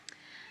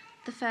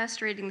The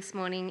first reading this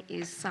morning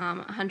is Psalm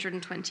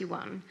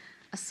 121,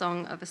 a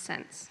song of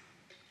ascents.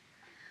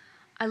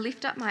 I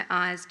lift up my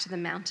eyes to the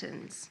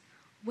mountains.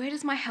 Where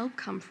does my help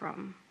come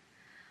from?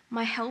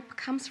 My help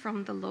comes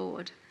from the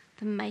Lord,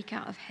 the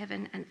maker of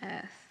heaven and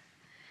earth.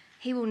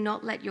 He will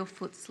not let your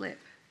foot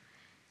slip.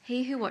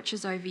 He who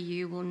watches over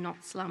you will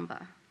not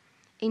slumber.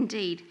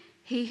 Indeed,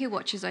 he who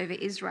watches over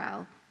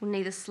Israel will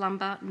neither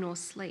slumber nor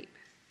sleep.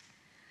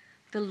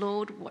 The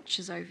Lord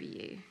watches over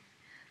you.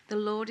 The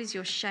Lord is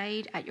your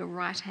shade at your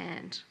right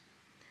hand.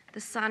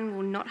 The sun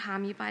will not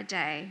harm you by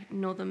day,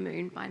 nor the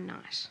moon by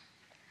night.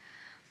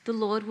 The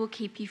Lord will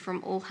keep you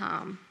from all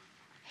harm.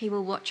 He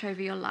will watch over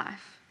your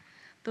life.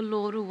 The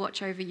Lord will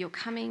watch over your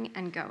coming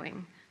and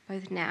going,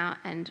 both now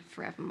and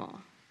forevermore.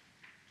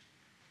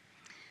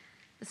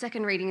 The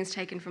second reading is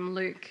taken from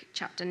Luke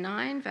chapter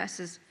 9,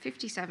 verses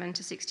 57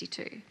 to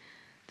 62,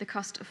 the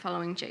cost of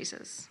following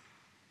Jesus.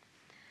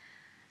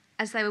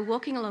 As they were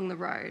walking along the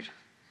road,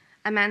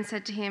 a man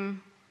said to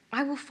him,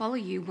 I will follow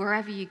you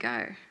wherever you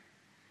go.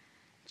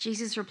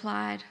 Jesus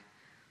replied,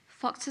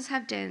 Foxes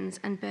have dens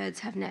and birds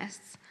have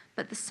nests,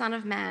 but the Son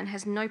of Man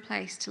has no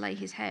place to lay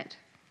his head.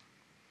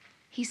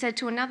 He said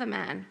to another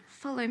man,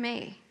 Follow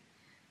me.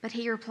 But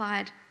he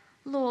replied,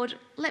 Lord,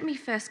 let me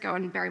first go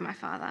and bury my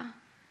father.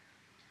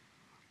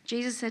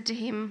 Jesus said to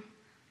him,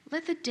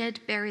 Let the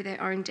dead bury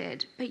their own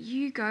dead, but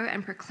you go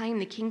and proclaim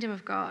the kingdom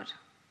of God.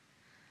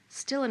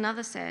 Still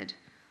another said,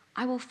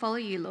 I will follow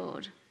you,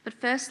 Lord, but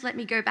first let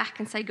me go back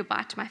and say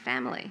goodbye to my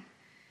family.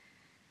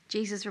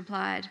 Jesus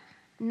replied,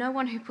 No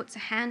one who puts a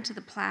hand to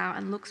the plough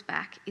and looks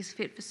back is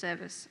fit for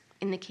service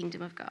in the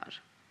kingdom of God.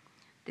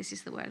 This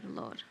is the word of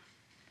the Lord.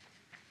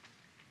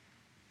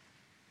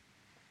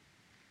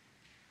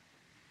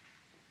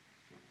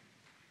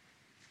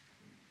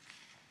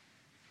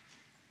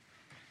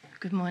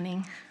 Good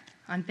morning,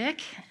 I'm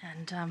Beck,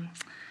 and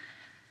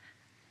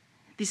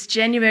this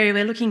January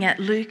we're looking at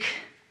Luke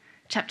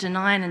chapter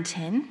 9 and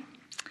 10,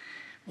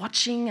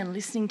 watching and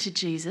listening to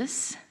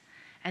Jesus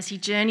as he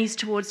journeys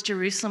towards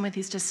Jerusalem with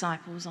his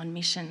disciples on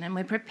mission. And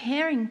we're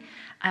preparing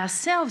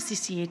ourselves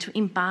this year to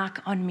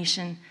embark on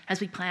mission as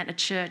we plant a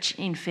church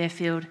in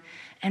Fairfield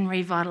and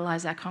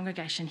revitalise our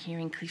congregation here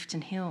in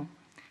Clifton Hill.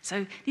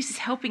 So this is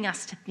helping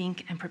us to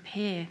think and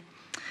prepare.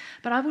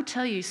 But I will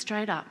tell you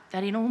straight up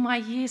that in all my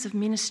years of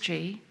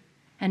ministry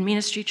and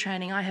ministry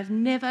training, I have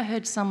never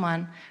heard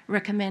someone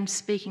recommend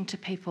speaking to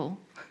people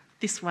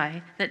this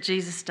way that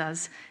Jesus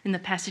does in the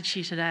passage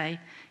here today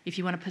if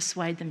you want to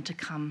persuade them to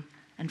come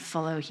and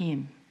follow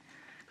him.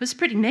 It's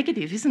pretty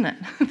negative, isn't it,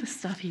 the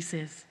stuff he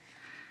says?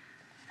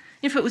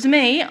 If it was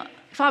me,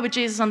 if I were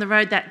Jesus on the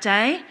road that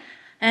day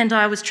and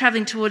I was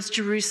travelling towards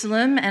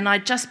Jerusalem and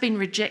I'd just been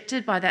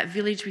rejected by that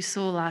village we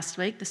saw last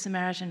week, the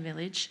Samaritan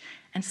village,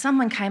 and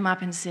someone came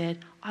up and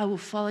said, I will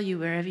follow you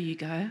wherever you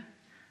go,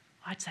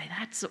 I'd say,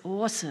 that's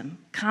awesome.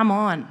 Come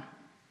on.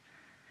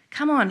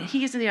 Come on,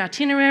 here's the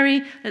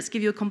itinerary. Let's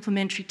give you a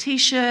complimentary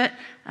T-shirt.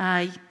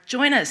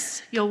 Join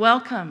us. You're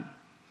welcome.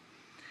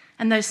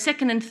 And those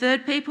second and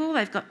third people,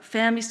 they've got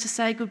families to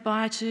say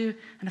goodbye to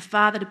and a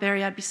father to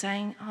bury. I'd be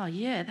saying, oh,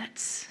 yeah,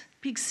 that's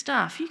big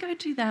stuff. You go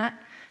do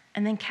that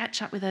and then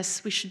catch up with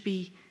us. We should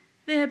be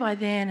there by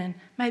then and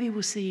maybe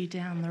we'll see you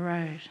down the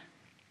road.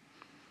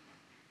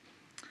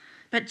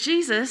 But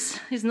Jesus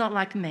is not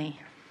like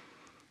me.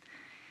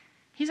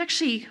 He's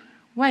actually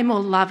way more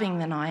loving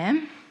than I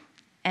am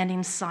and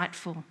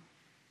insightful.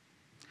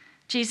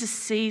 Jesus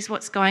sees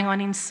what's going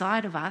on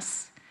inside of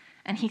us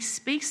and he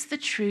speaks the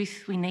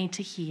truth we need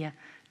to hear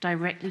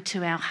directly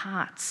to our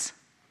hearts.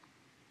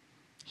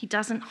 He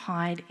doesn't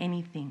hide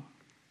anything.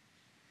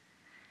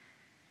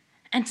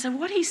 And so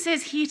what he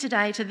says here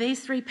today to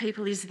these three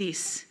people is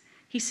this.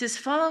 He says,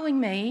 following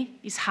me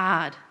is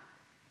hard,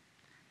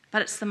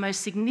 but it's the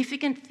most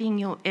significant thing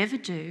you'll ever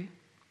do,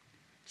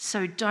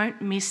 so don't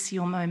miss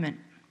your moment.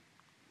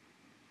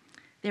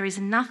 There is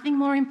nothing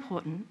more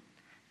important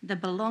than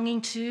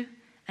belonging to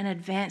and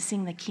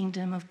advancing the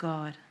kingdom of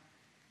God.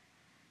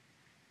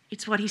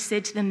 It's what he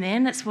said to them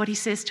then, it's what he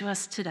says to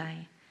us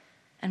today,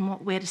 and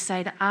what we're to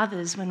say to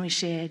others when we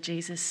share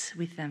Jesus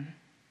with them.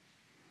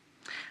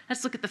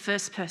 Let's look at the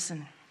first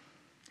person.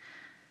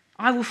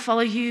 I will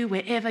follow you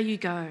wherever you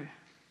go.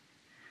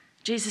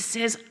 Jesus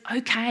says,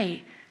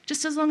 okay,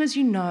 just as long as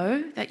you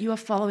know that you are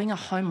following a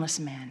homeless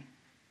man.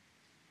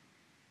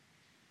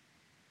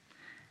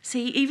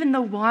 See, even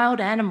the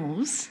wild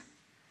animals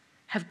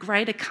have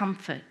greater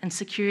comfort and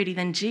security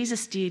than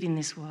Jesus did in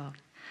this world.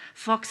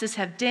 Foxes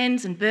have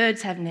dens and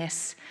birds have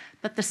nests,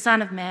 but the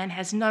Son of Man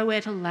has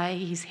nowhere to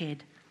lay his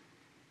head.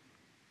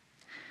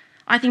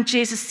 I think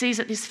Jesus sees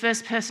that this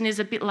first person is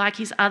a bit like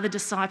his other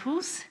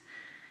disciples,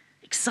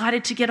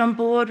 excited to get on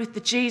board with the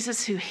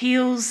Jesus who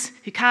heals,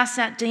 who casts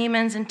out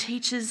demons and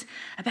teaches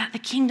about the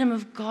kingdom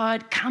of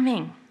God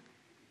coming.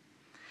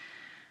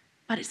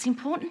 But it's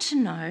important to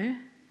know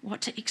what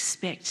to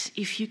expect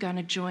if you're going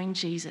to join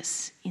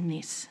Jesus in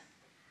this,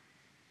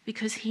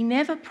 because he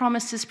never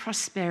promises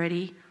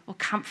prosperity or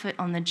comfort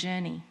on the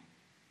journey.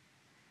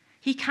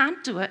 He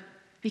can't do it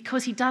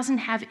because he doesn't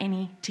have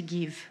any to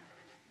give.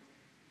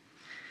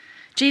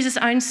 Jesus'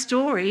 own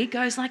story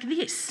goes like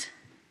this,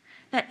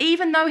 that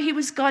even though he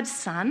was God's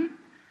son,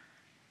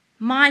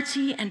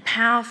 mighty and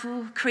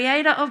powerful,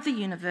 creator of the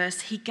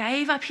universe, he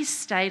gave up his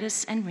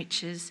status and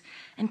riches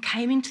and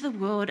came into the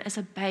world as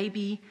a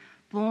baby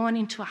born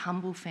into a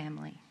humble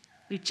family.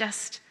 We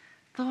just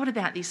thought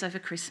about this over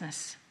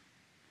Christmas.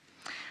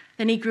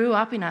 Then he grew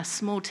up in a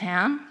small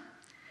town.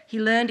 He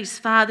learned his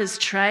father's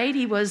trade.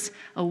 He was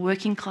a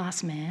working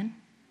class man.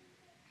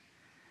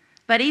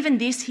 But even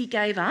this he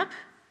gave up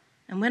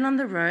and went on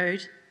the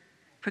road,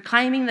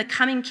 proclaiming the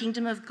coming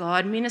kingdom of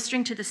God,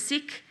 ministering to the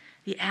sick,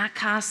 the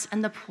outcasts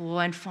and the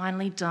poor, and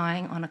finally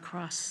dying on a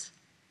cross.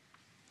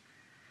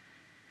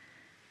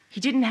 He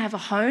didn't have a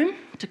home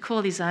to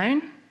call his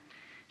own.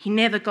 He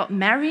never got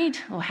married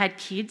or had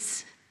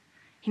kids.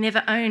 He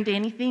never owned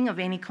anything of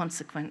any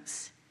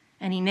consequence.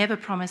 And he never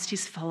promised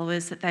his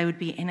followers that they would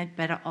be any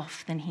better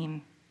off than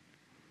him.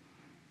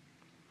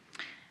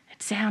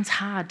 It sounds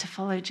hard to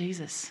follow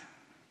Jesus.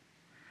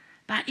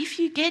 But if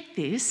you get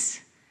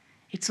this,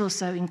 it's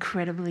also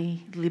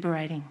incredibly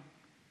liberating.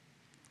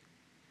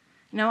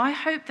 I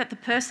hope that the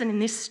person in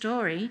this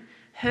story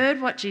heard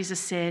what Jesus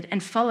said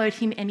and followed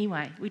him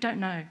anyway. We don't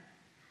know.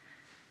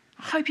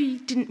 I hope he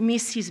didn't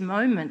miss his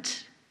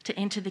moment to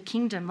enter the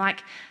kingdom,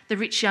 like the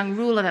rich young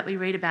ruler that we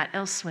read about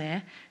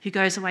elsewhere, who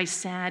goes away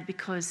sad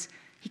because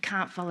he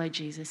can't follow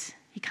Jesus.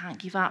 He can't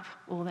give up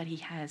all that he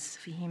has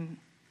for him.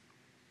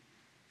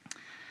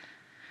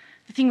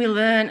 The thing we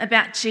learn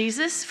about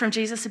Jesus, from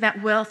Jesus,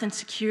 about wealth and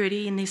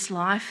security in this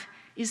life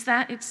is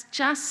that it's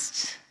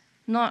just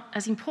not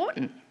as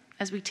important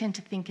as we tend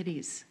to think it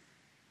is.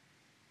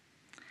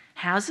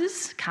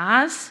 Houses,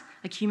 cars,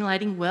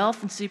 accumulating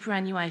wealth and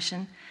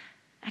superannuation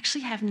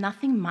actually have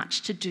nothing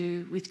much to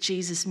do with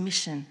Jesus'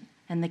 mission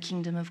and the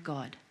kingdom of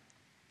God.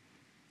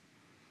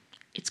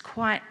 It's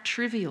quite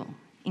trivial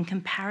in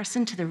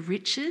comparison to the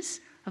riches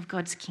of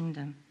God's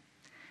kingdom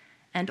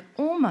and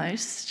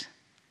almost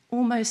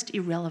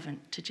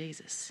irrelevant to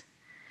Jesus,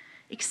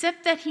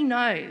 except that he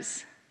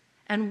knows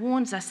and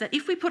warns us that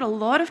if we put a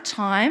lot of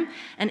time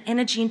and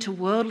energy into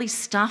worldly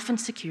stuff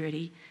and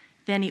security,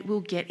 then it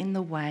will get in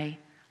the way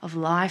of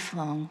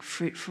lifelong,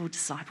 fruitful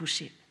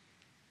discipleship.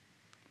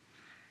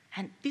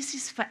 And this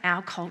is for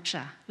our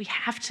culture. We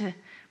have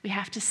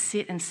to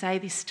sit and say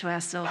this to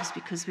ourselves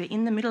because we're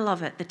in the middle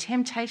of it. The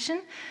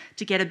temptation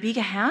to get a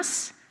bigger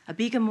house, a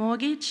bigger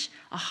mortgage,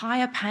 a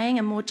higher paying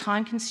and more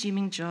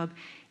time-consuming job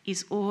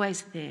is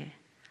always there.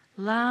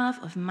 Love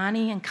of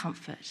money and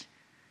comfort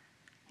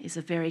is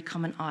a very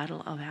common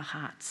idol of our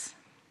hearts.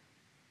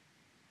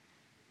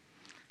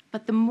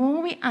 But the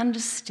more we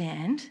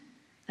understand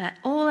that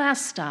all our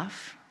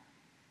stuff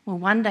will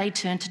one day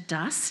turn to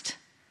dust,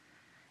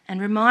 and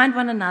remind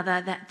one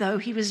another that though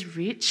he was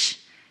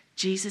rich,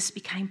 Jesus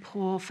became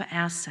poor for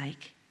our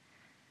sake,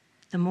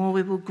 the more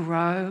we will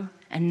grow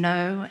and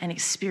know and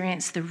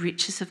experience the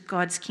riches of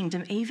God's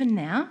kingdom even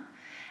now,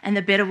 and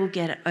the better we'll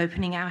get at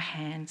opening our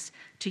hands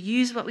to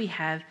use what we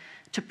have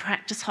to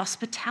practice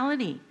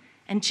hospitality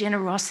and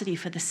generosity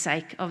for the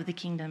sake of the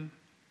kingdom.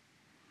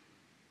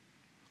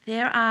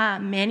 There are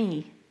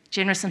many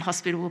generous and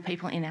hospitable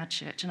people in our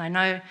church, and I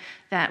know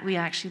that we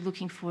are actually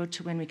looking forward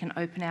to when we can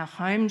open our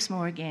homes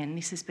more again.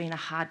 This has been a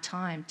hard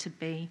time to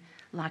be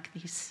like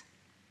this.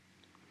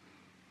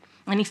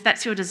 And if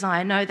that's your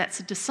desire, know that's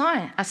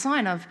a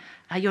sign of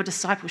your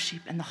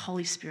discipleship and the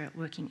Holy Spirit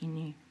working in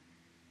you.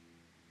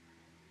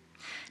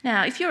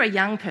 Now, if you're a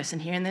young person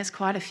here, and there's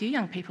quite a few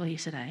young people here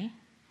today,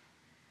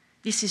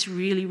 this is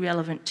really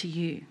relevant to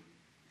you.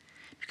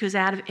 Because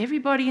out of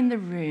everybody in the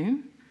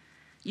room,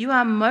 you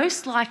are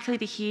most likely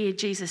to hear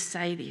Jesus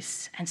say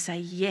this and say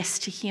yes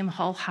to him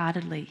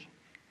wholeheartedly,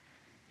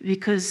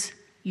 because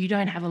you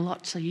don't have a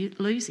lot to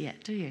lose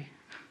yet, do you?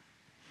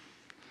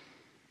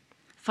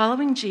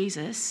 Following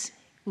Jesus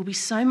will be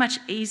so much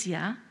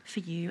easier for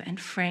you and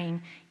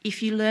freeing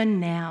if you learn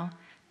now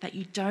that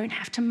you don't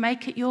have to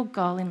make it your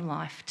goal in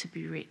life to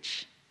be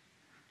rich.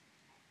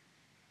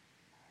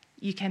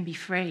 You can be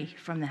free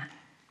from that.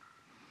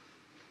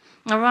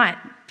 All right,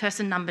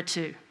 person number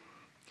 2.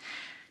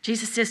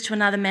 Jesus says to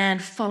another man,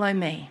 "Follow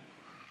me."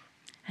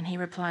 And he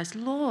replies,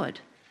 "Lord,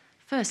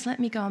 first let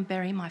me go and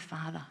bury my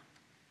father."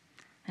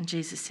 And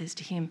Jesus says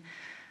to him,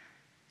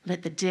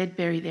 "Let the dead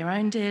bury their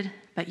own dead,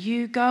 but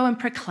you go and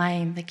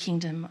proclaim the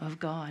kingdom of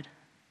God."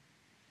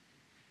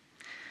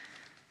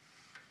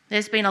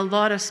 There's been a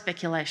lot of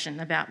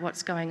speculation about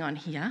what's going on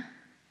here,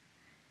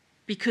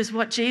 because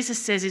what Jesus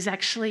says is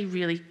actually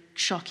really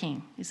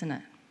shocking, isn't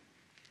it?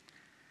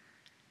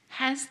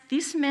 Has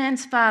this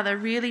man's father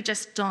really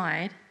just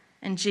died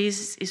and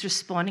Jesus is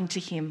responding to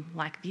him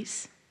like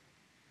this?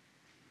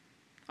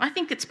 I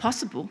think it's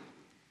possible.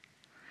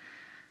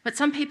 But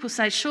some people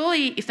say,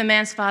 surely if the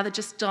man's father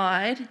just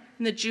died,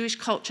 in the Jewish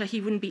culture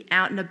he wouldn't be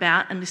out and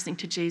about and listening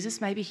to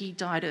Jesus. Maybe he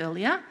died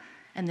earlier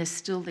and there's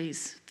still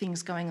these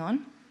things going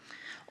on.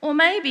 Or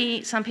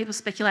maybe some people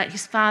speculate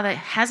his father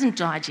hasn't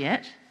died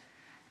yet,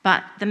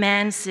 but the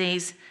man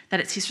sees that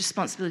it's his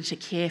responsibility to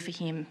care for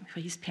him, for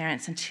his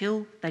parents,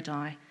 until they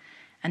die,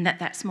 and that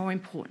that's more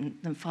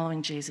important than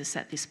following Jesus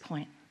at this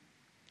point.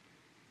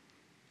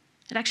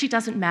 It actually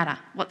doesn't matter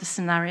what the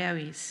scenario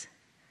is.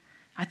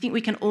 I think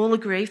we can all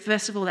agree,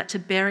 first of all, that to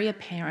bury a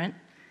parent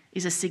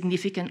is a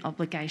significant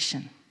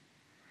obligation.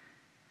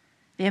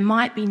 There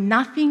might be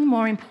nothing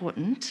more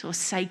important or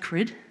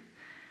sacred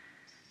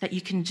that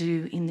you can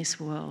do in this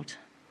world.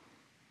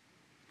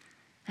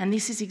 And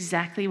this is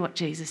exactly what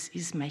Jesus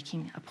is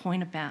making a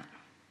point about.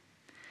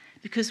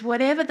 Because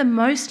whatever the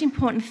most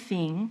important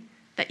thing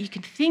that you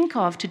can think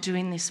of to do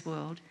in this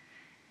world,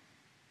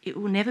 it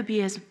will never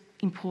be as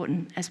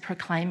important as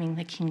proclaiming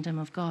the kingdom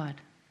of God.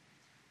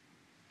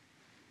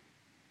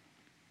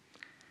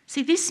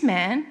 See, this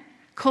man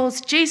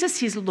calls Jesus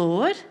his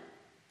Lord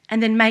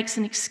and then makes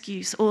an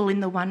excuse all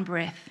in the one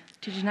breath.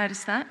 Did you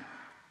notice that?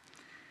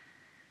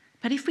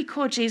 But if we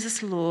call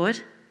Jesus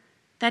Lord,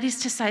 that is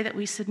to say that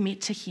we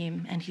submit to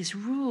him and his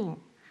rule.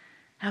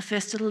 Our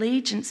first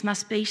allegiance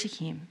must be to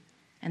him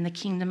and the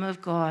kingdom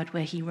of God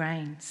where he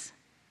reigns.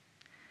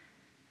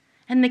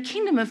 And the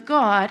kingdom of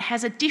God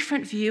has a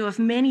different view of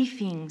many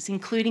things,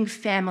 including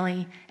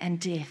family and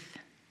death.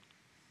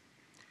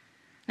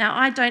 Now,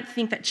 I don't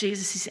think that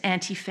Jesus is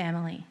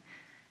anti-family.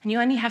 And you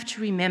only have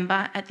to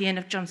remember at the end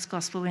of John's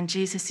Gospel when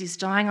Jesus is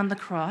dying on the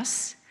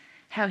cross,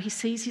 how he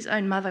sees his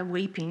own mother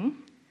weeping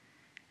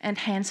and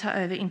hands her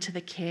over into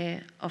the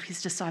care of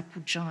his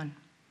disciple John.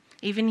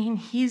 Even in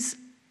his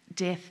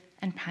death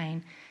and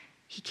pain,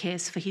 he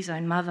cares for his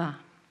own mother.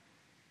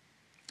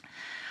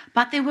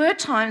 But there were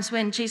times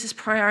when Jesus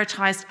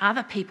prioritised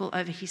other people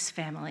over his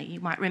family. You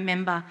might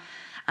remember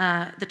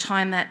the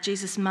time that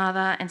Jesus'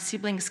 mother and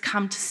siblings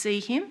come to see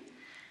him,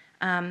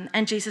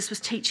 and Jesus was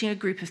teaching a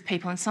group of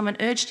people, and someone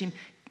urged him,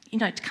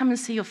 to come and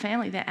see your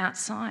family, they're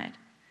outside.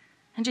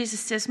 And Jesus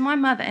says, my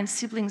mother and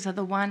siblings are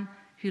the one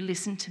who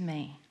listen to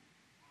me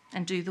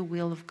and do the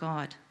will of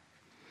God.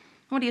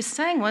 What he was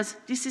saying was,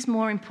 this is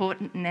more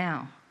important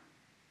now.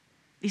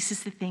 This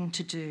is the thing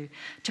to do.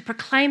 To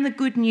proclaim the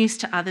good news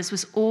to others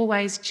was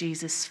always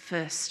Jesus'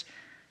 first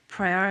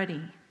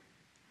priority.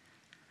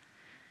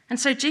 And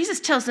so Jesus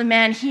tells the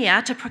man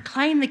here to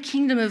proclaim the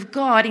kingdom of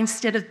God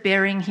instead of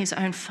burying his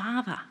own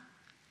father.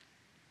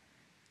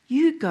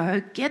 You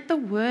go, get the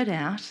word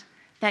out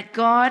that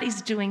God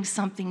is doing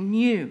something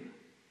new,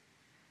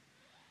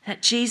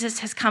 that Jesus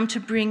has come to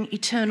bring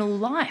eternal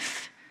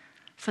life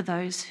for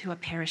those who are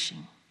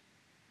perishing.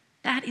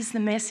 That is the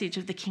message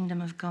of the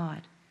kingdom of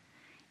God.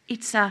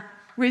 It's a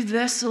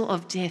reversal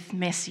of death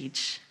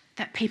message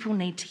that people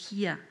need to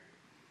hear.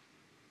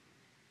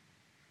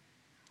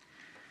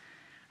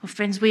 Well,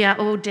 friends, we are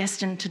all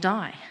destined to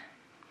die.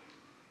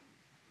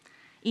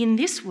 In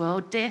this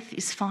world, death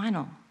is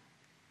final.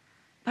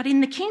 But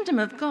in the kingdom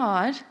of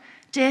God,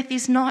 death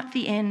is not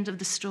the end of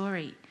the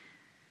story.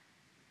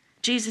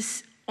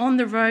 Jesus, on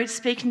the road,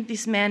 speaking to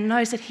this man,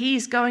 knows that he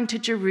is going to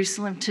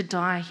Jerusalem to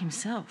die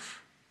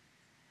himself,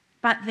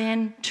 but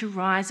then to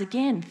rise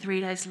again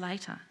 3 days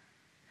later,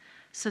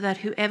 so that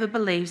whoever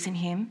believes in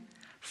him,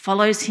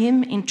 follows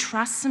him,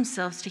 entrusts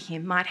themselves to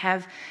him, might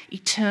have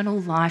eternal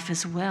life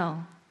as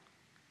well.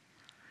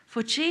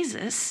 For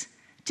Jesus,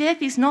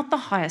 death is not the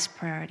highest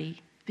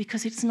priority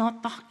because it's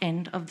not the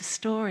end of the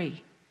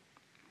story.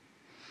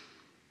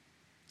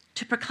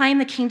 To proclaim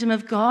the kingdom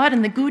of God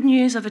and the good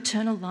news of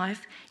eternal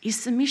life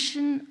is the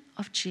mission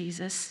of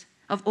Jesus,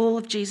 of all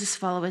of Jesus'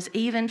 followers,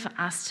 even for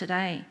us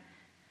today.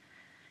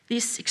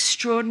 This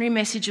extraordinary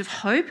message of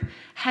hope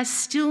has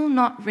still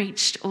not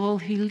reached all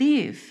who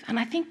live. And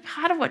I think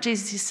part of what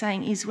Jesus is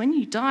saying is when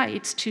you die,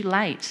 it's too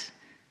late.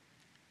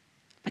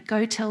 But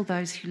go tell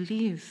those who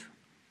live.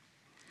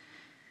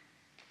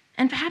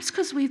 And perhaps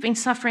because we've been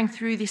suffering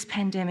through this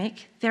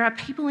pandemic, there are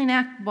people in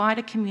our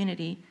wider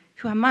community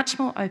who are much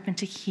more open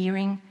to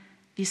hearing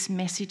this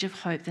message of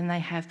hope than they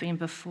have been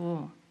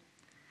before.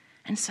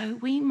 And so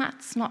we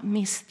must not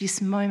miss this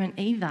moment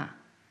either,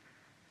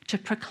 to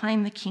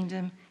proclaim the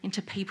kingdom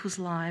into people's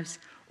lives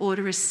or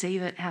to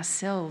receive it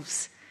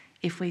ourselves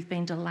if we've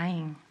been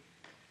delaying.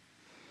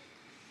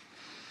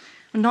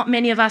 Not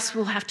many of us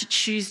will have to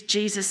choose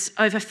Jesus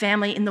over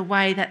family in the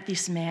way that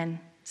this man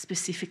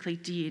specifically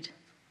did.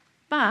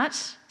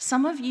 But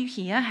some of you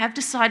here have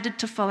decided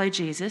to follow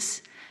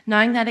Jesus,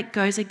 knowing that it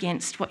goes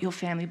against what your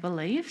family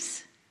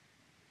believes.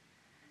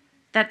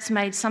 That's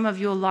made some of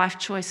your life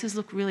choices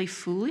look really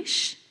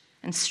foolish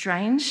and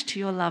strange to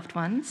your loved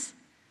ones,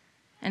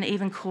 and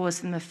even cause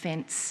them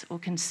offence or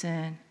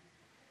concern.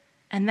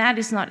 And that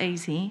is not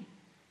easy.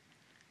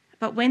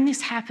 But when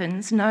this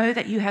happens, know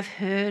that you have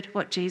heard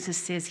what Jesus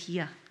says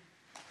here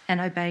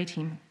and obeyed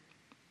him.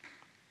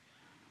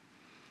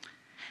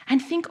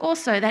 And think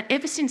also that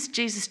ever since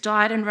Jesus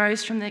died and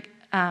rose from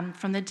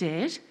the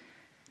dead,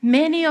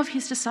 many of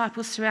his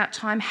disciples throughout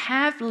time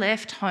have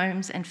left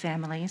homes and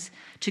families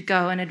to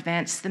go and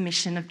advance the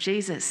mission of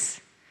Jesus.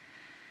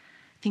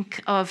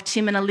 Think of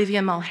Tim and Olivia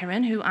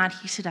Mulheron, who aren't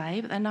here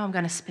today, but they know I'm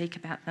going to speak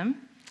about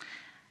them.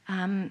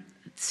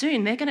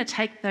 Soon they're going to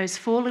take those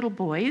 4 little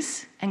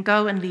boys and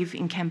go and live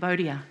in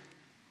Cambodia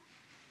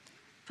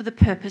for the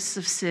purpose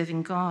of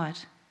serving God.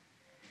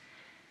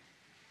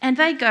 And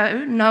they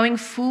go knowing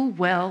full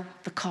well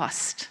the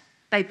cost.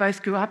 They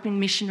both grew up in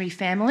missionary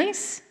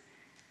families.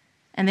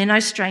 and they're no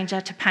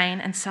stranger to pain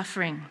and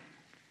suffering.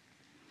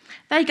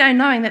 They go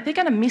knowing that they're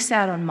going to miss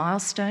out on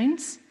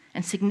milestones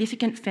and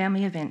significant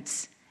family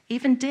events,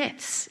 even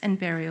deaths and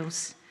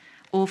burials,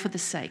 all for the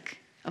sake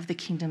of the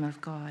kingdom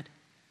of God.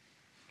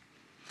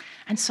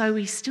 And so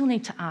we still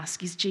need to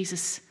ask, is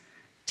Jesus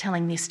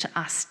telling this to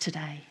us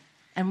today?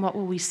 And what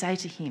will we say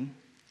to him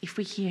if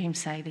we hear him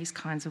say these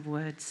kinds of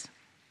words?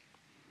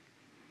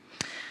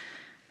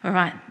 All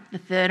right, the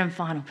third and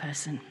final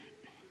person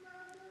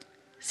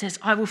says,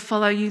 I will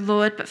follow you,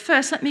 Lord, but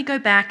first let me go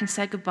back and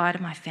say goodbye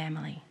to my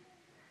family.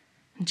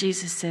 And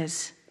Jesus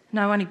says,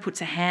 no one who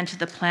puts a hand to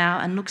the plough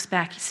and looks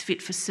back is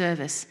fit for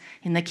service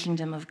in the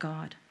kingdom of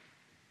God.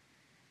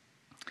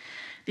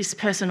 This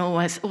person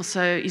always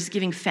also is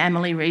giving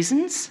family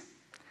reasons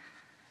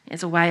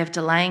as a way of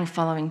delaying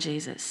following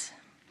Jesus.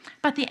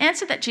 But the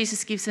answer that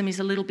Jesus gives them is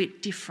a little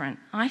bit different.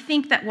 I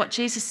think that what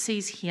Jesus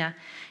sees here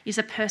is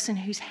a person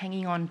who's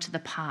hanging on to the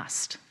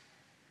past.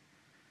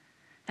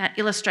 That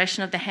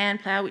illustration of the hand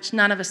plough, which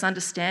none of us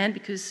understand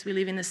because we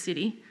live in the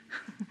city,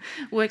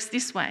 works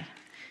this way.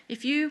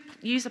 If you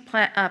use a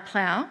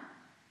plough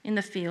in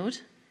the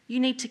field, you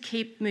need to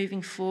keep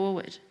moving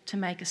forward to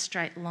make a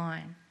straight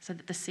line so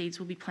that the seeds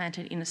will be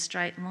planted in a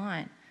straight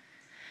line.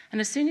 And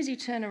as soon as you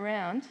turn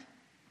around,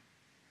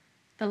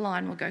 the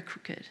line will go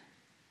crooked.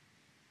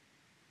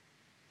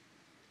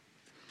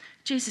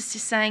 Jesus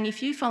is saying,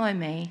 if you follow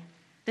me,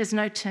 there's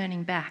no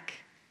turning back.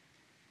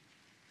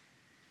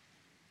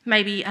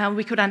 Maybe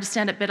we could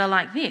understand it better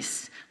like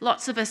this.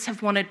 Lots of us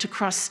have wanted to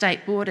cross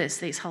state borders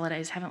these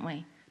holidays, haven't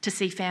we? To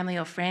see family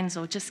or friends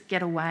or just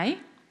get away.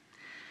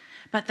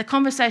 But the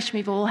conversation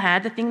we've all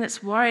had, the thing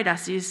that's worried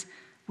us is,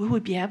 will we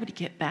be able to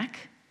get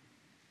back?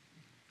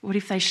 What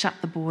if they shut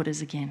the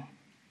borders again?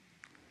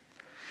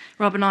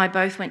 Rob and I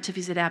both went to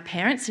visit our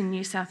parents in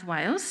New South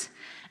Wales,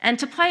 and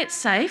to play it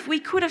safe, we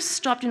could have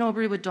stopped in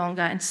Albury-Wodonga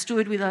and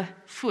stood with a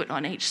foot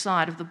on each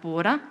side of the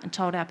border and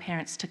told our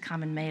parents to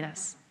come and meet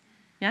us.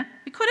 Yeah?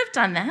 We could have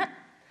done that.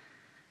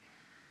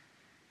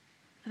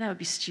 But that would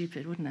be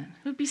stupid, wouldn't it?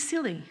 It would be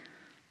silly.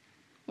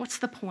 What's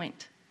the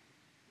point?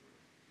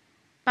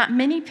 But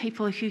many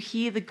people who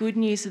hear the good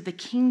news of the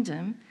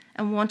kingdom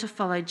and want to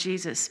follow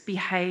Jesus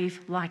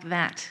behave like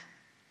that.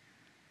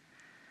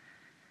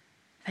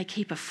 They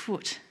keep a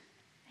foot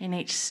in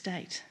each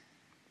state,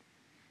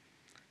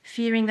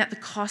 fearing that the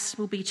cost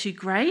will be too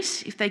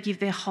great if they give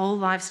their whole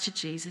lives to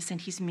Jesus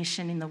and his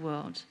mission in the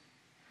world,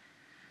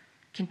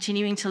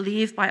 continuing to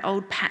live by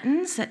old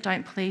patterns that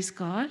don't please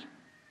God,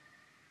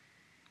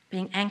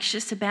 being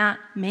anxious about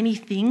many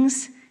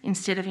things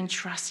instead of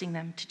entrusting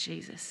them to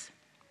Jesus.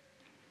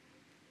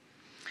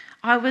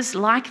 I was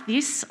like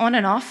this on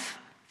and off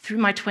through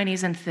my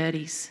 20s and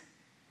 30s,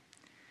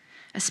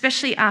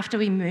 especially after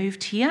we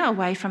moved here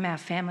away from our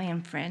family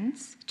and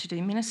friends to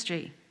do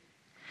ministry.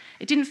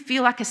 It didn't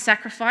feel like a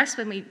sacrifice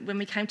when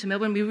we came to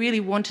Melbourne. We really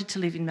wanted to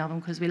live in Melbourne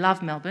because we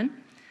love Melbourne,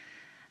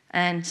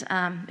 and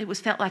it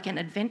felt like an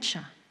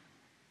adventure.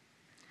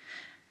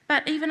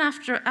 But even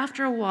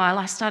after a while,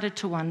 I started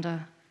to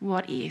wonder,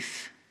 what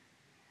if?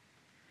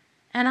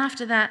 And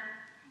after that,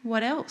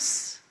 what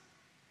else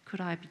could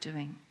I be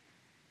doing?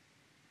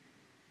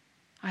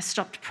 I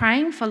stopped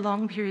praying for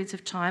long periods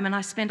of time, and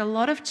I spent a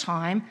lot of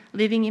time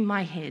living in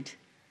my head,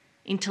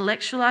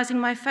 intellectualising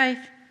my faith,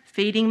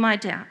 feeding my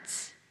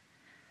doubts.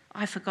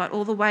 I forgot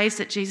all the ways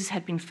that Jesus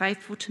had been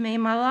faithful to me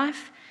in my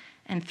life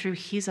and through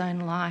his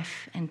own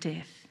life and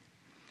death.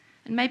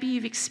 And maybe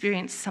you've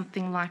experienced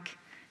something like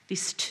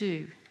this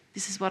too.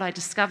 This is what I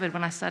discovered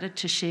when I started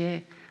to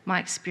share my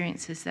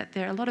experiences, that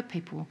there are a lot of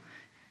people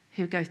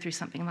who go through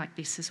something like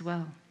this as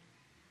well.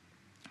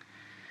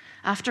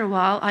 After a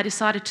while, I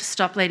decided to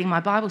stop leading my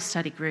Bible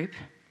study group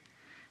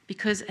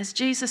because, as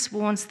Jesus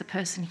warns the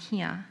person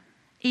here,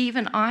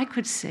 even I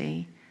could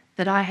see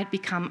that I had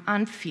become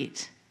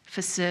unfit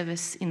for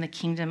service in the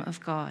kingdom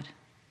of God.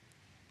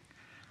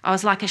 I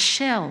was like a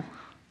shell.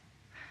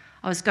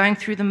 I was going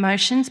through the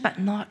motions but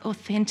not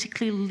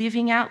authentically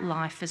living out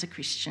life as a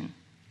Christian.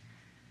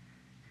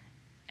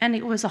 And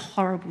it was a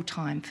horrible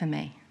time for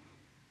me.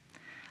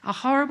 A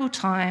horrible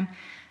time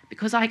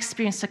because I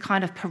experienced a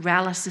kind of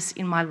paralysis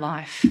in my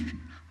life.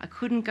 I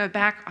couldn't go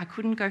back, I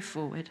couldn't go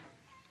forward.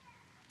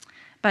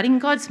 But in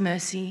God's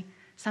mercy,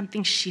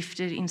 something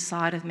shifted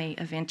inside of me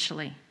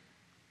eventually.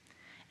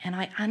 And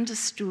I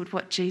understood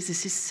what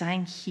Jesus is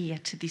saying here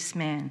to this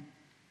man.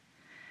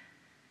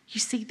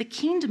 You see, the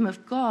kingdom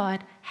of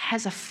God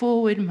has a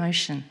forward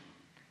motion.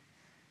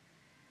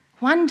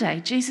 One day,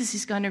 Jesus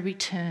is going to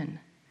return,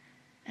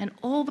 and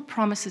all the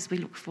promises we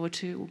look forward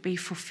to will be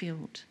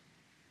fulfilled.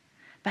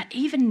 But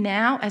even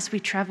now, as we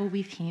travel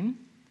with him,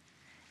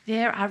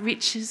 there are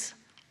riches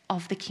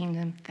of the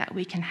kingdom that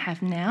we can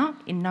have now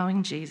in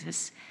knowing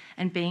Jesus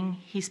and being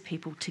his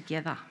people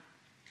together.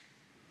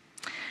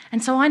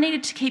 And so I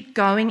needed to keep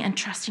going and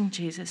trusting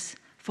Jesus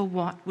for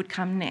what would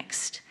come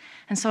next.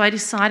 And so I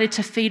decided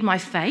to feed my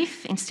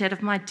faith instead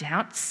of my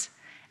doubts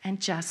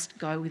and just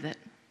go with it.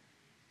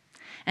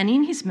 And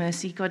in his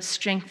mercy, God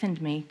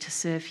strengthened me to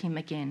serve him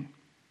again.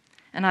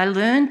 And I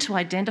learned to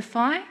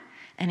identify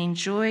and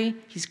enjoy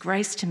his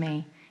grace to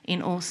me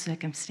in all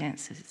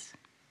circumstances.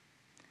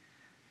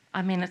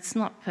 I mean, it's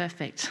not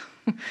perfect.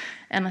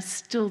 And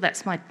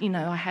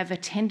I have a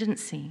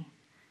tendency.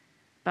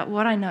 But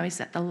what I know is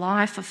that the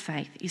life of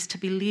faith is to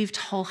be lived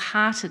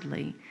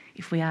wholeheartedly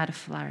if we are to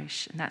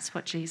flourish. And that's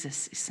what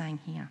Jesus is saying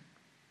here.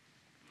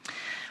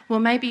 Well,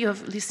 maybe you're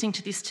listening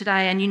to this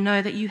today and you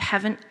know that you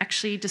haven't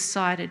actually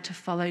decided to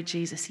follow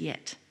Jesus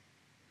yet.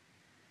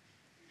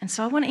 And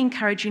so I want to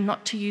encourage you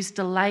not to use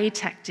delay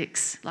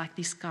tactics like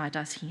this guy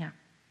does here.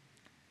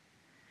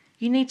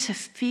 You need to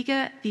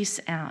figure this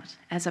out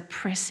as a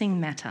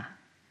pressing matter.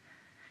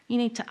 You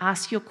need to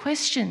ask your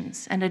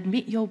questions and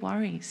admit your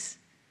worries.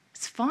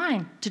 It's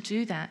fine to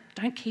do that.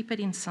 Don't keep it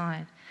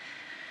inside.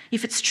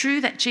 If it's true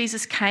that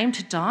Jesus came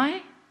to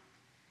die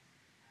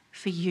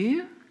for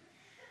you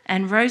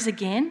and rose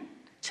again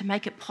to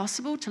make it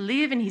possible to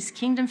live in his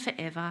kingdom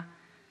forever,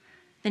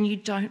 then you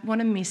don't want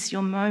to miss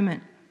your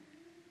moment.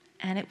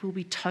 And it will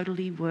be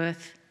totally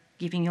worth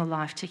giving your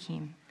life to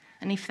him.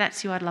 And if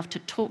that's you, I'd love to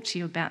talk to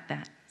you about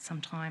that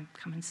sometime.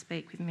 Come and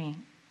speak with me.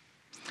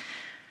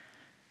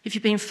 If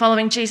you've been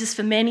following Jesus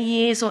for many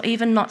years or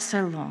even not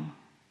so long,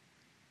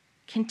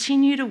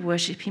 continue to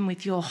worship him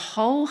with your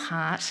whole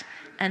heart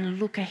and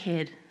look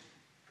ahead.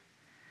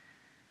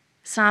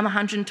 Psalm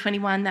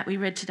 121 that we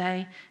read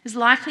today is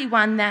likely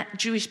one that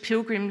Jewish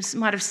pilgrims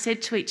might have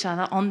said to each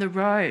other on the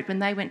road when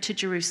they went to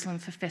Jerusalem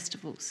for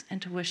festivals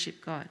and to worship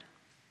God.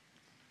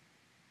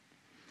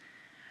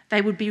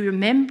 They would be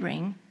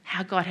remembering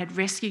how God had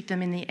rescued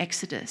them in the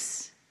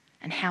Exodus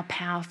and how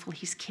powerful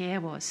his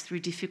care was through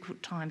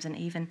difficult times and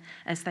even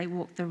as they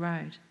walked the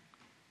road.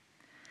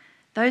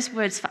 Those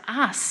words for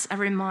us are a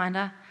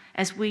reminder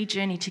as we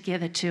journey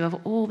together too of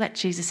all that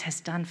Jesus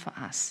has done for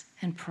us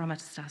and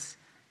promised us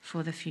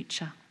for the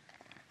future.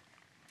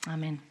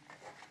 Amen.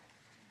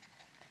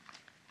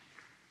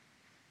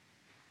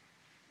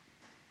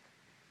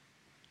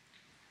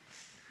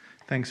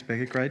 Thanks,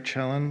 Becca. Great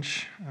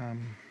challenge.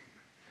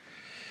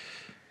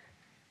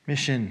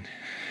 Mission.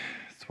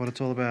 That's what it's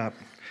all about.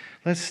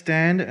 Let's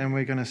stand and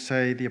we're going to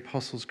say the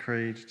Apostles'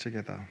 Creed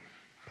together.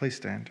 Please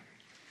stand.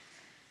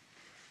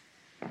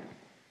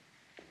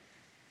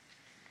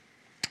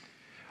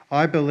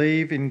 I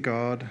believe in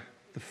God,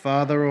 the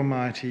Father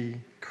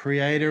Almighty,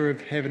 creator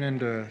of heaven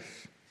and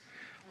earth.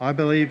 I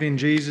believe in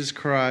Jesus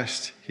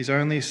Christ, his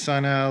only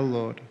Son, our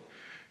Lord,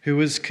 who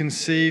was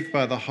conceived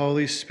by the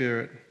Holy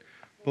Spirit,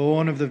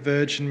 born of the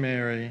Virgin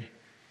Mary,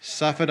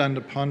 suffered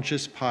under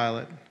Pontius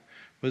Pilate,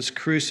 was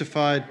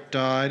crucified,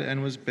 died,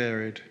 and was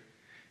buried.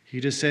 He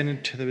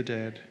descended to the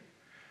dead.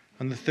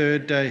 On the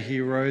third day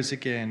he rose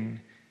again.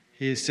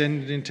 He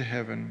ascended into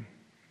heaven.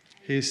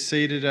 He is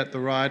seated at the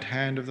right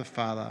hand of the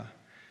Father,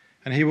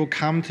 and he will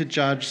come to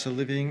judge the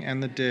living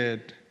and the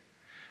dead.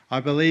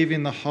 I believe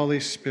in the Holy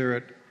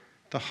Spirit,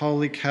 the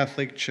Holy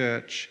Catholic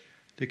Church,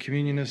 the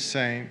communion of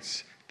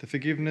saints, the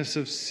forgiveness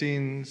of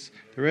sins,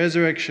 the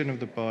resurrection of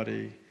the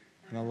body,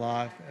 and the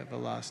life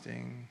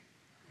everlasting.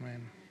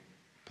 Amen.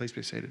 Please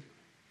be seated.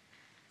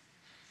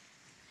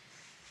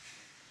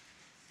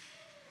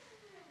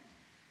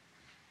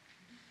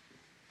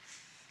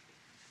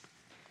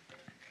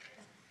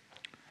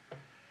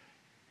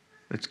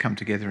 Let's come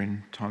together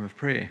in time of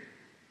prayer.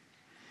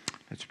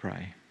 Let's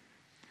pray.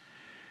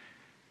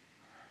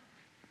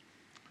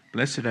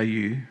 Blessed are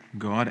you,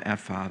 God our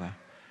Father,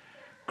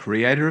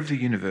 creator of the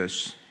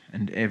universe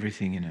and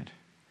everything in it.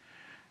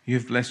 You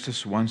have blessed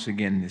us once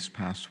again this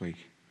past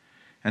week,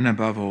 and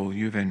above all,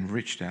 you have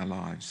enriched our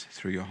lives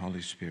through your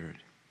Holy Spirit.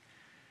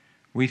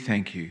 We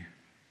thank you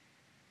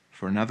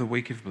for another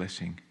week of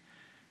blessing,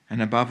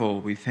 and above all,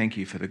 we thank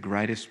you for the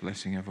greatest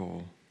blessing of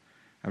all,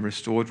 a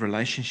restored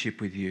relationship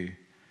with you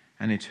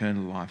and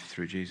eternal life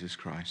through Jesus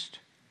Christ.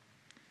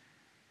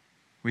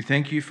 We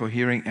thank you for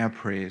hearing our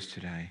prayers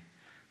today,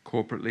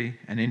 corporately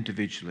and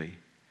individually,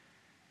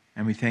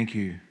 and we thank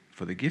you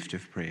for the gift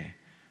of prayer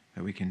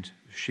that we can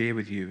share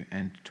with you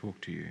and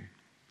talk to you.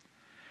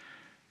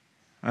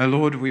 O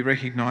Lord, we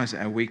recognise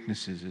our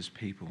weaknesses as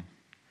people,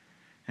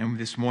 and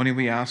this morning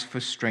we ask for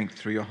strength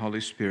through your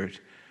Holy Spirit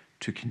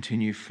to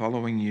continue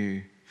following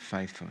you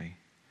faithfully.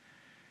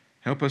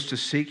 Help us to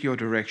seek your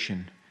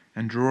direction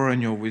and draw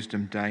on your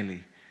wisdom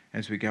daily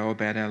as we go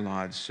about our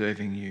lives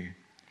serving you.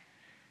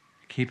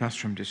 Keep us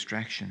from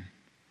distraction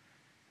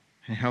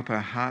and help our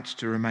hearts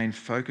to remain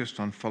focused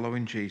on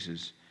following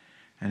Jesus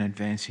and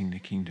advancing the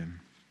kingdom.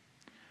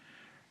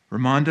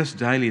 Remind us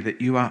daily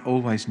that you are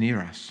always near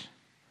us,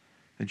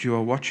 that you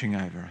are watching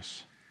over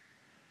us.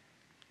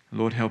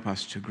 Lord, help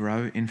us to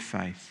grow in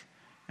faith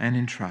and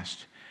in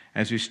trust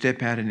as we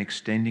step out in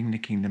extending the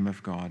kingdom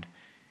of God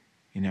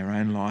in our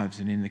own lives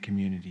and in the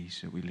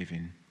communities that we live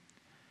in.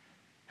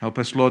 Help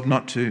us, Lord,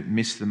 not to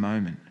miss the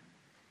moment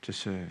to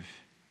serve.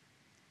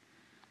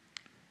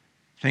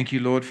 Thank you,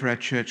 Lord, for our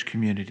church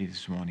community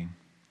this morning.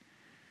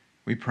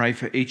 We pray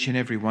for each and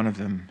every one of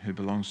them who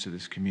belongs to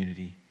this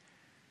community.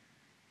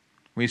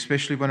 We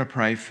especially want to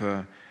pray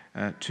for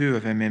two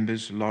of our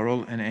members,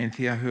 Laurel and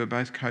Anthea, who are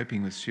both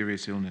coping with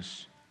serious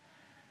illness.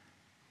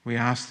 We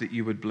ask that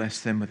you would bless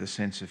them with a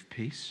sense of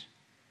peace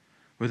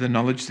with the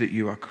knowledge that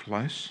you are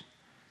close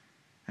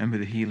and with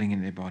the healing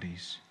in their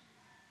bodies.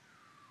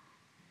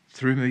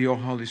 Through your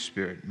Holy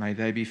Spirit, may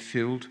they be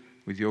filled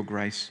with your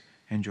grace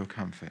and your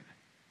comfort.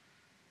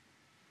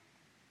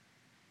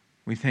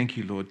 We thank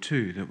you, Lord,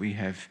 too, that we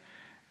have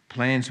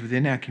plans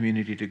within our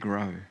community to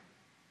grow.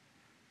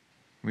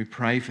 We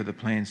pray for the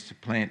plans to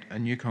plant a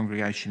new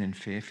congregation in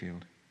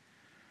Fairfield.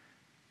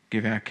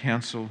 Give our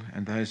council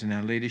and those in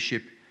our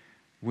leadership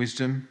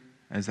wisdom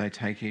as they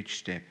take each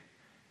step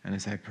and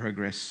as they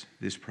progress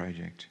this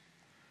project.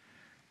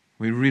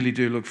 We really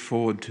do look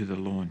forward to the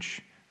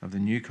launch of the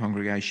new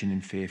congregation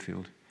in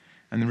Fairfield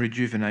and the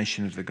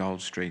rejuvenation of the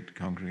Gold Street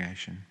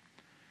congregation.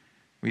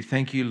 We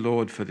thank you,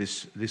 Lord, for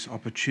this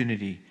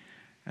opportunity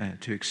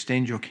to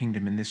extend your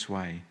kingdom in this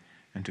way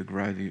and to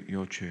grow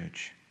your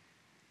church.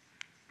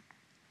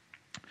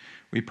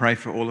 We pray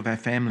for all of our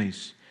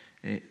families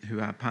who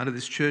are part of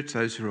this church,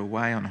 those who are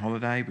away on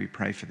holiday. We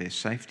pray for their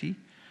safety,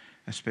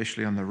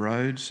 especially on the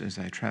roads as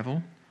they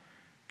travel.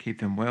 Keep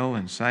them well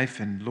and safe,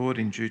 and Lord,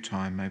 in due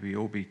time, may we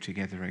all be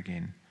together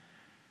again.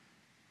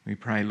 We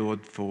pray,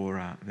 Lord,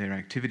 for their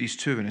activities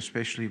too, and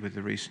especially with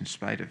the recent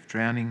spate of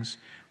drownings.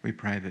 We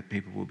pray that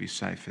people will be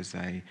safe as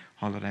they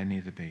holiday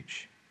near the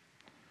beach.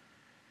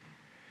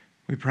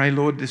 We pray,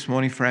 Lord, this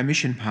morning for our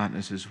mission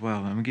partners as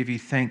well, and we give you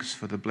thanks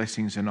for the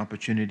blessings and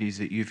opportunities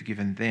that you've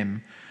given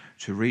them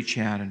to reach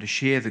out and to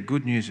share the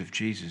good news of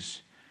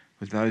Jesus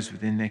with those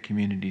within their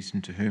communities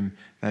and to whom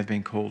they've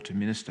been called to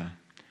minister.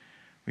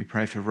 We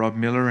pray for Rob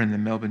Miller and the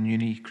Melbourne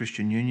Uni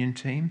Christian Union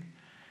team.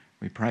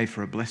 We pray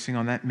for a blessing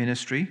on that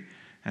ministry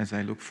as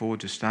they look forward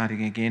to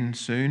starting again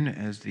soon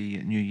as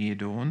the new year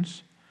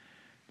dawns.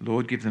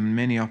 Lord, give them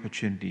many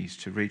opportunities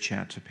to reach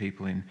out to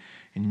people in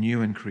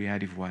new and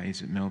creative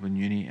ways at Melbourne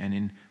Uni and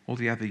in all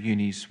the other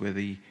unis where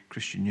the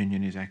Christian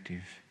Union is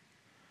active.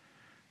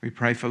 We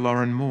pray for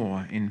Lauren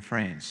Moore in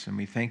France, and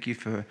we thank you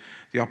for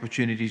the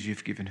opportunities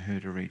you've given her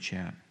to reach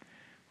out.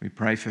 We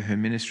pray for her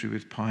ministry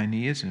with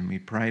Pioneers, and we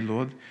pray,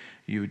 Lord,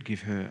 you would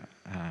give her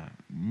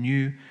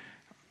new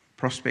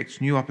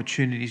prospects, new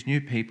opportunities, new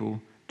people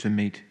to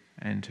meet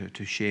and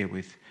to share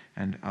with,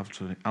 and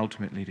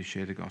ultimately to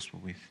share the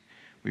gospel with.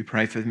 We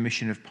pray for the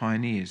mission of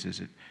Pioneers as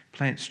it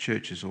plants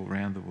churches all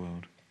around the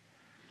world.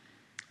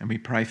 And we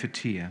pray for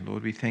Tia.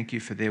 Lord, we thank you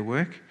for their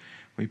work.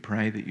 We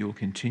pray that you'll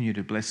continue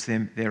to bless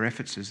their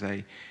efforts as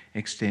they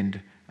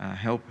extend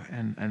help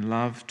and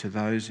love to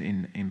those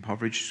in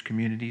impoverished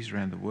communities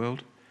around the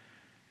world,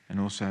 and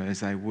also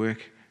as they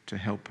work to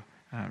help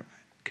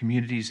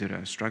communities that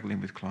are struggling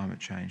with climate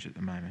change at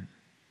the moment.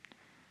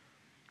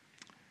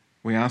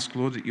 We ask,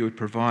 Lord, that you would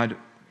provide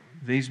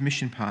these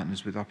mission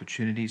partners with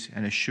opportunities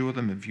and assure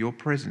them of your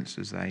presence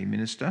as they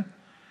minister,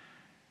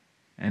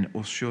 and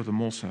assure them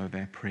also of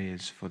our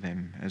prayers for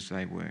them as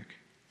they work.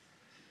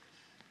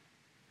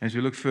 As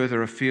we look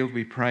further afield,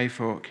 we pray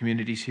for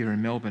communities here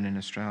in Melbourne in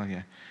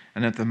Australia,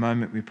 and at the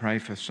moment we pray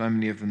for so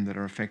many of them that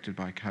are affected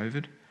by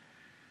COVID.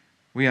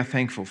 We are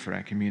thankful for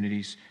our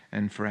communities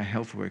and for our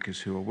health workers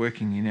who are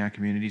working in our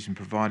communities and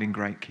providing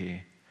great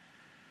care.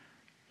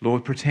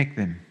 Lord, protect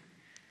them,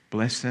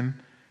 bless them,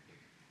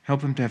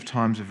 help them to have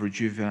times of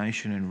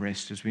rejuvenation and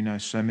rest, as we know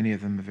so many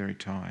of them are very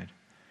tired.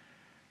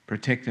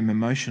 Protect them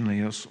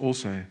emotionally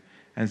also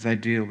as they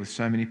deal with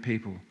so many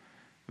people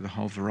with a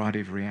whole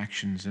variety of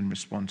reactions and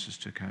responses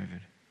to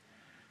COVID.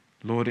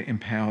 Lord,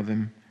 empower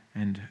them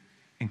and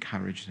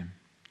encourage them.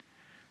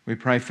 We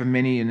pray for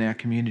many in our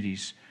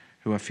communities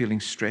who are feeling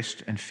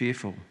stressed and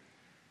fearful.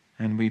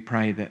 And we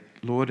pray that,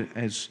 Lord,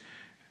 as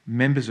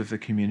members of the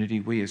community,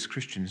 we as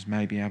Christians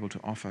may be able to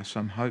offer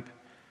some hope,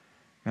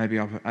 may be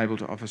able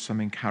to offer some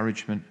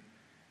encouragement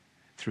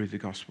through the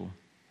gospel.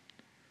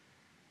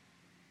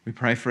 We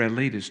pray for our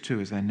leaders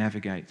too as they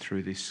navigate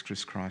through this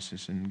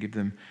crisis and give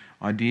them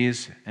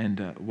ideas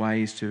and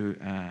ways to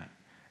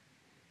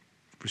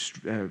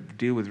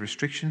deal with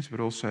restrictions, but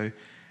also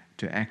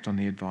to act on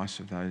the advice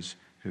of those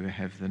who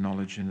have the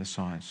knowledge and the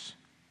science.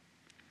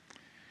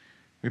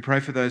 We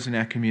pray for those in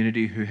our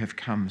community who have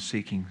come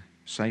seeking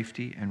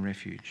safety and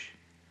refuge,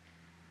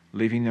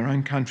 leaving their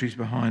own countries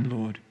behind,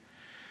 Lord.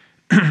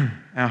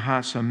 Our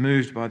hearts are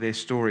moved by their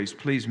stories.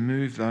 Please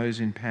move those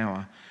in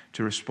power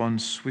to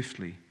respond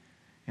swiftly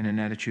in an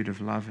attitude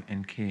of love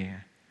and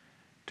care,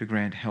 to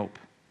grant help,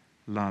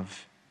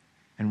 love,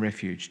 and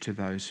refuge to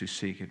those who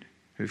seek it,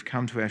 who've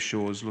come to our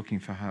shores looking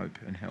for hope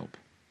and help.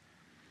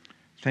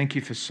 Thank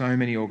you for so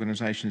many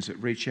organisations that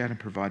reach out and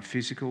provide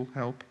physical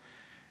help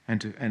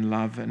and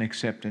love and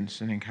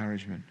acceptance and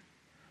encouragement.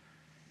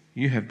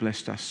 You have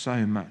blessed us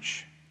so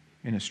much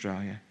in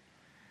Australia.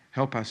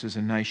 Help us as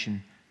a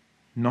nation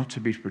not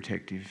to be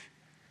protective,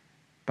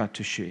 but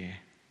to share.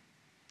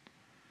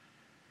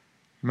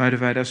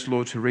 Motivate us,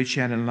 Lord, to reach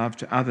out in love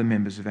to other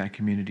members of our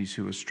communities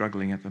who are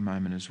struggling at the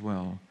moment as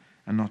well,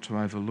 and not to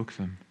overlook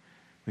them.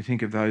 We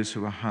think of those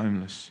who are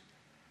homeless,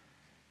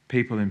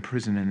 people in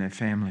prison and their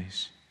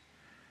families,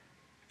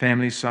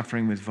 families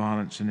suffering with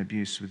violence and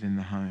abuse within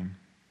the home,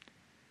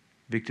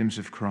 victims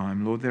of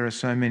crime. Lord, there are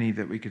so many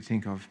that we could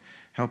think of.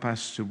 Help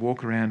us to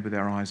walk around with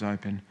our eyes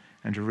open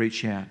and to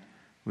reach out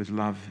with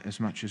love as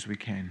much as we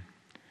can.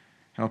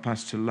 Help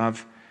us to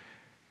love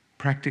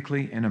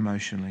practically and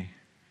emotionally,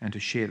 and to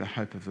share the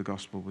hope of the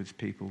gospel with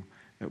people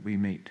that we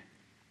meet.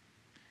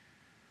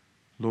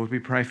 Lord, we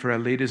pray for our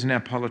leaders and our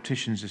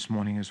politicians this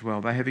morning as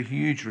well. They have a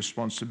huge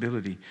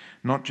responsibility,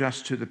 not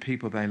just to the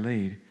people they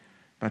lead,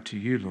 but to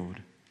you,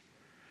 Lord.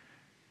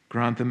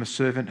 Grant them a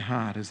servant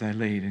heart as they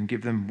lead, and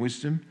give them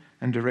wisdom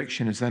and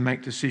direction as they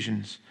make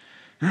decisions,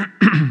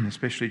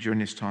 especially during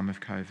this time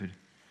of COVID.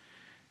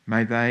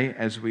 May they,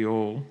 as we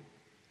all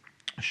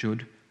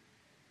should,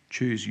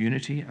 choose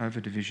unity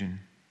over division,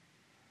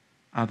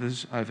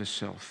 others over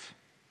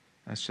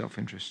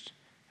self-interest,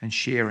 and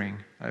sharing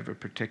over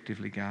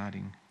protectively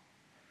guarding.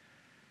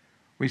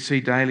 We see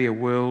daily a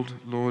world,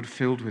 Lord,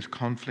 filled with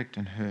conflict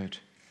and hurt,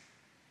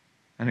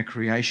 and a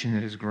creation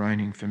that is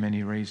groaning for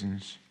many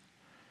reasons.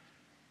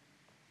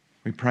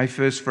 We pray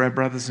first for our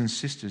brothers and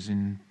sisters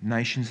in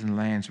nations and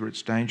lands where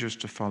it's dangerous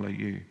to follow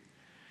you.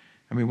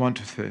 And we want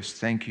to first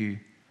thank you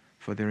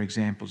for their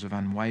examples of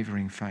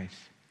unwavering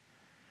faith.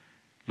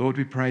 Lord,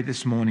 we pray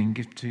this morning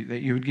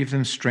that you would give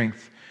them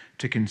strength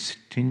to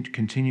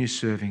continue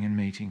serving and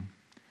meeting.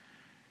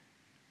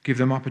 Give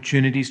them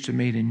opportunities to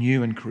meet in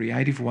new and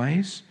creative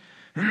ways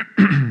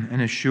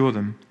and assure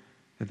them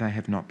that they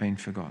have not been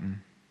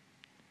forgotten.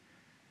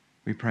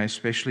 We pray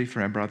especially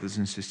for our brothers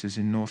and sisters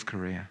in North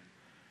Korea,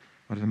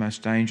 one of the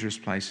most dangerous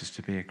places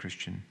to be a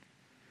Christian.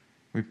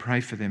 We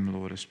pray for them,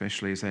 Lord,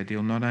 especially as they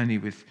deal not only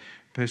with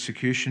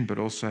persecution but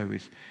also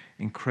with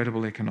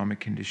incredible economic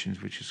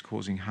conditions which is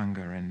causing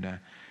hunger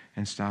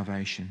and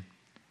starvation.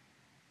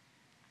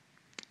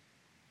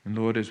 And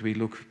Lord, as we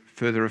look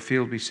further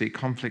afield, we see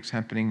conflicts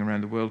happening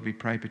around the world. We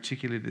pray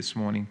particularly this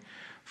morning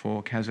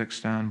for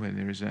Kazakhstan, where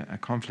there is a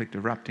conflict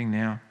erupting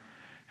now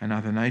and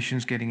other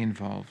nations getting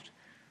involved.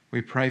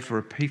 We pray for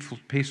a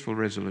peaceful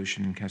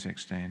resolution in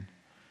Kazakhstan.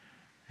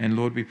 And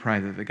Lord, we pray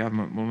that the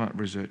government will not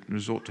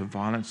resort to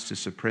violence to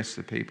suppress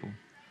the people,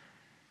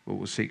 but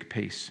will seek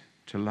peace,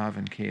 to love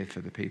and care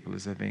for the people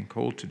as they've been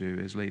called to do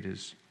as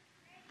leaders.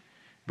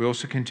 We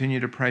also continue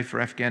to pray for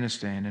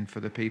Afghanistan and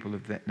for the people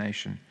of that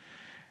nation,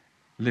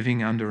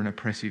 living under an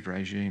oppressive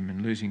regime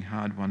and losing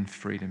hard-won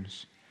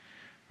freedoms.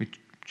 We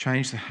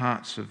change the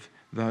hearts of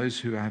those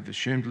who have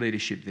assumed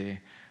leadership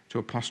there to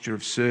a posture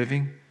of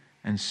serving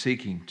and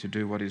seeking to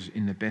do what is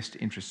in the best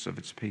interests of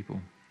its people.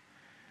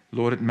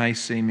 Lord, it may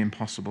seem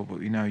impossible, but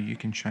we know you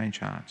can change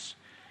hearts.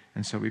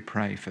 And so we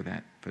pray for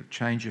that, for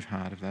change of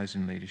heart of those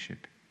in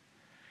leadership.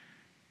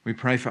 We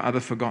pray for other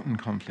forgotten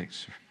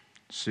conflicts,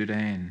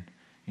 Sudan,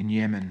 in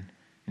Yemen,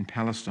 in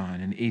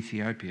Palestine, in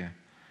Ethiopia,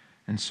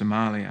 and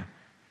Somalia.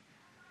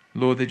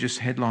 Lord, they're just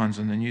headlines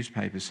on the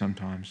newspapers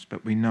sometimes,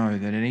 but we know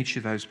that in each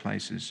of those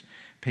places,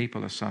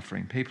 people are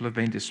suffering. People have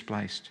been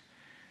displaced.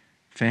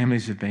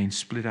 Families have been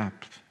split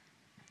up.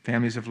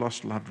 Families have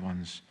lost loved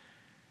ones.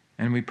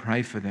 And we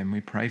pray for them.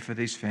 We pray for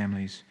these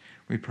families.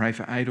 We pray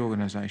for aid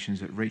organisations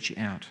that reach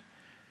out.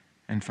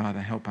 And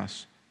Father, help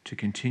us to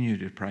continue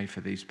to pray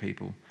for these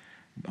people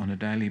on a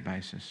daily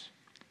basis.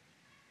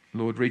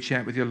 Lord, reach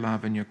out with your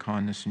love and your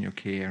kindness and your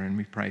care, and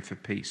we pray for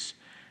peace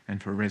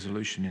and for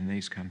resolution in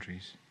these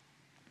countries.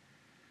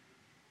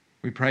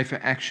 We pray for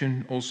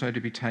action also to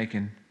be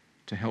taken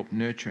to help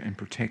nurture and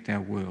protect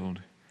our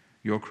world,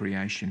 your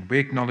creation. We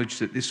acknowledge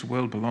that this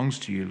world belongs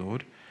to you,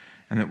 Lord,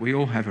 and that we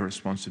all have a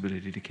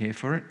responsibility to care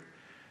for it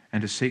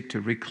and to seek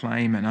to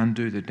reclaim and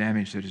undo the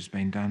damage that has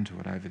been done to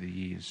it over the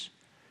years.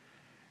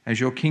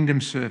 As your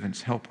kingdom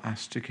servants, help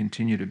us to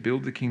continue to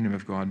build the kingdom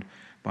of God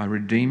by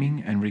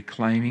redeeming and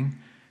reclaiming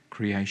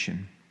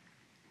creation.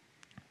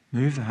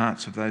 Move the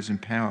hearts of those in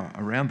power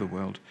around the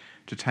world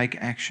to take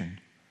action,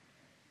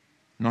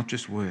 not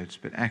just words,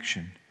 but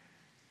action,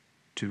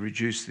 to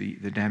reduce the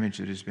damage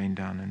that has been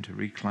done and to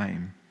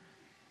reclaim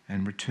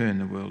and return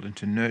the world and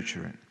to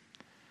nurture it.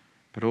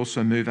 But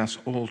also move us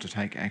all to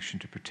take action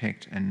to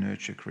protect and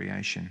nurture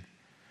creation.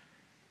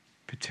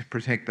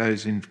 Protect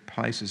those in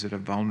places that are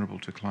vulnerable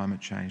to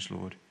climate change,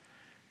 Lord,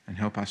 and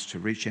help us to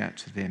reach out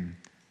to them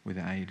with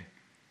aid.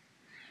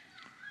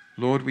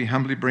 Lord, we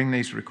humbly bring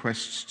these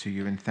requests to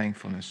you in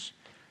thankfulness,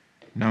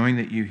 knowing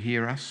that you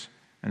hear us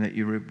and that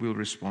you will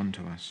respond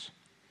to us.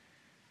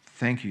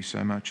 Thank you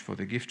so much for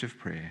the gift of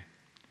prayer.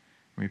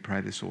 We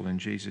pray this all in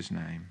Jesus'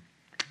 name.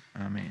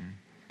 Amen.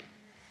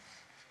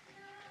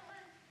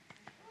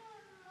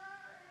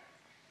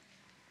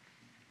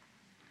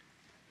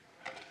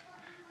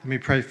 Let me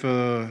pray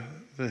for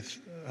the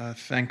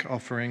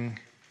offering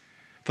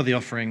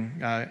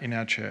in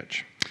our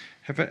church.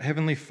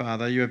 Heavenly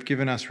Father, you have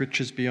given us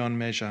riches beyond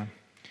measure.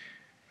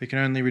 We can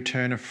only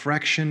return a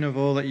fraction of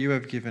all that you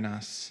have given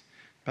us.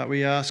 But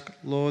we ask,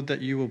 Lord,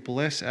 that you will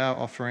bless our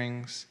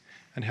offerings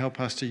and help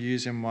us to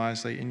use them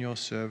wisely in your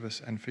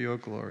service and for your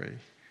glory.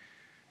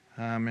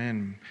 Amen.